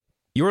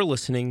You're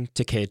listening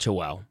to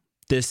KHOL.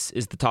 This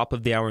is the top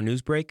of the hour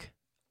news break.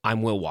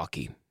 I'm Will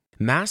Walkie.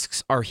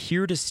 Masks are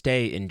here to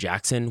stay in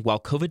Jackson while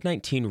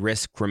COVID-19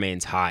 risk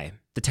remains high.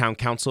 The town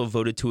council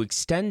voted to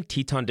extend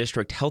Teton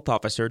District Health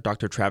Officer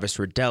Dr. Travis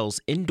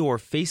Riddell's indoor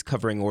face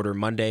covering order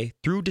Monday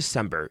through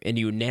December in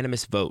a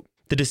unanimous vote.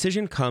 The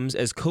decision comes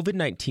as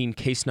COVID-19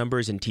 case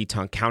numbers in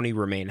Teton County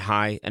remain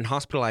high and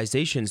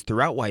hospitalizations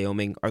throughout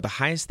Wyoming are the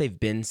highest they've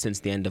been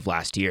since the end of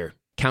last year.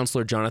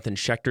 Councilor Jonathan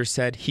Schechter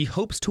said he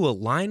hopes to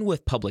align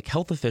with public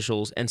health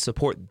officials and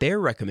support their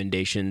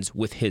recommendations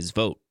with his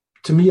vote.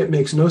 To me, it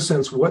makes no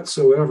sense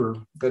whatsoever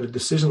that a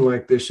decision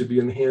like this should be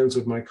in the hands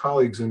of my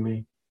colleagues and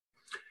me.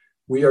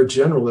 We are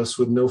generalists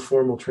with no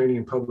formal training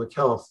in public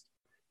health.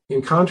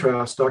 In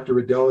contrast, Dr.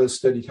 Riddell has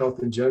studied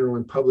health in general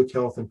and public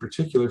health in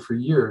particular for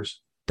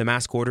years. The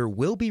mask order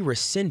will be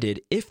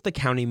rescinded if the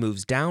county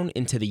moves down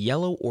into the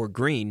yellow or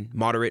green,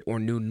 moderate or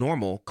new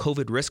normal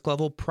COVID risk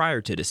level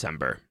prior to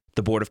December.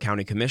 The Board of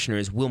County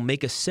Commissioners will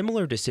make a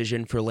similar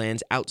decision for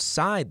lands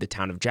outside the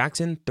town of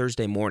Jackson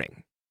Thursday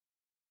morning.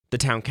 The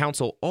town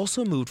council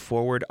also moved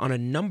forward on a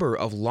number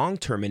of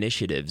long-term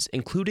initiatives,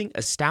 including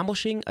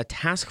establishing a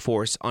task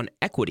force on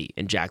equity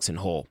in Jackson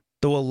Hole.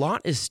 Though a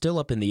lot is still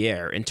up in the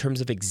air in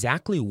terms of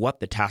exactly what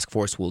the task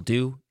force will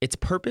do, its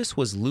purpose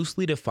was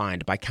loosely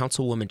defined by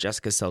Councilwoman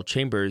Jessica Sell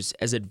Chambers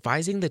as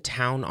advising the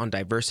town on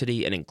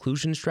diversity and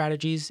inclusion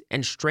strategies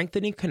and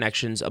strengthening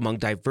connections among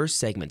diverse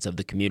segments of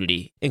the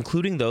community,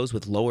 including those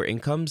with lower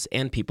incomes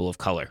and people of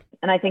color.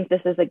 And I think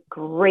this is a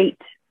great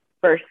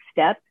first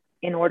step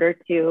in order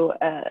to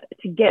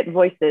get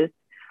voices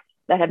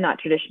that have not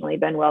traditionally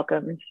been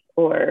welcomed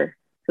or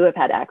who have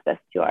had access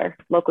to our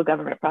local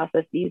government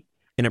processes.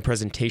 In a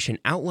presentation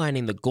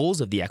outlining the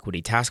goals of the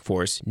Equity Task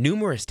Force,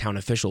 numerous town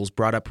officials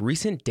brought up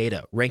recent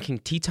data ranking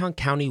Teton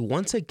County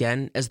once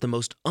again as the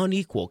most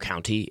unequal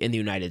county in the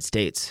United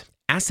States.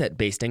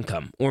 Asset-based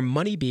income, or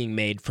money being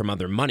made from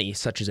other money,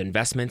 such as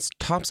investments,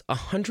 tops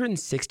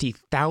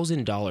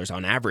 $160,000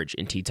 on average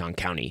in Teton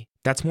County.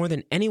 That's more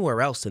than anywhere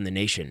else in the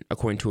nation,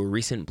 according to a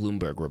recent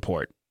Bloomberg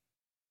report.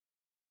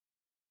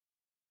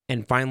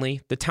 And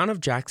finally, the town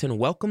of Jackson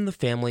welcomed the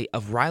family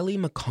of Riley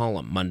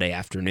McCollum Monday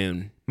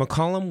afternoon.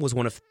 McCollum was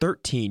one of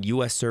 13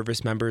 U.S.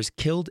 service members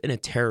killed in a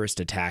terrorist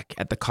attack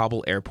at the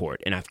Kabul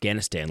airport in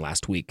Afghanistan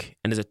last week,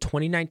 and is a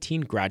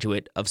 2019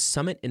 graduate of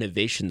Summit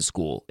Innovation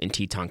School in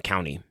Teton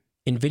County.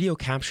 In video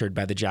captured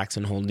by the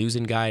Jackson Hole News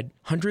and Guide,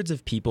 hundreds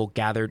of people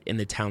gathered in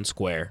the town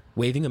square,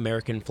 waving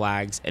American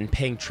flags and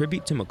paying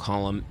tribute to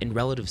McCollum in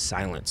relative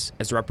silence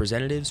as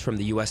representatives from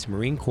the U.S.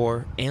 Marine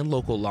Corps and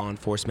local law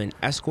enforcement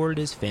escorted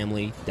his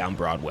family down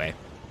Broadway.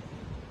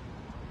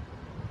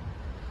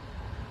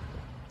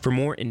 For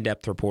more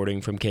in-depth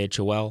reporting from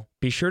KHOL,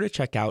 be sure to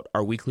check out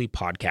our weekly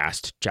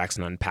podcast,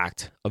 Jackson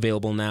Unpacked,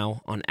 available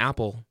now on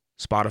Apple,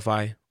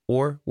 Spotify,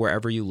 or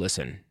wherever you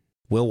listen.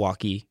 Will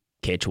Walkie,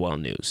 KHOL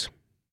News.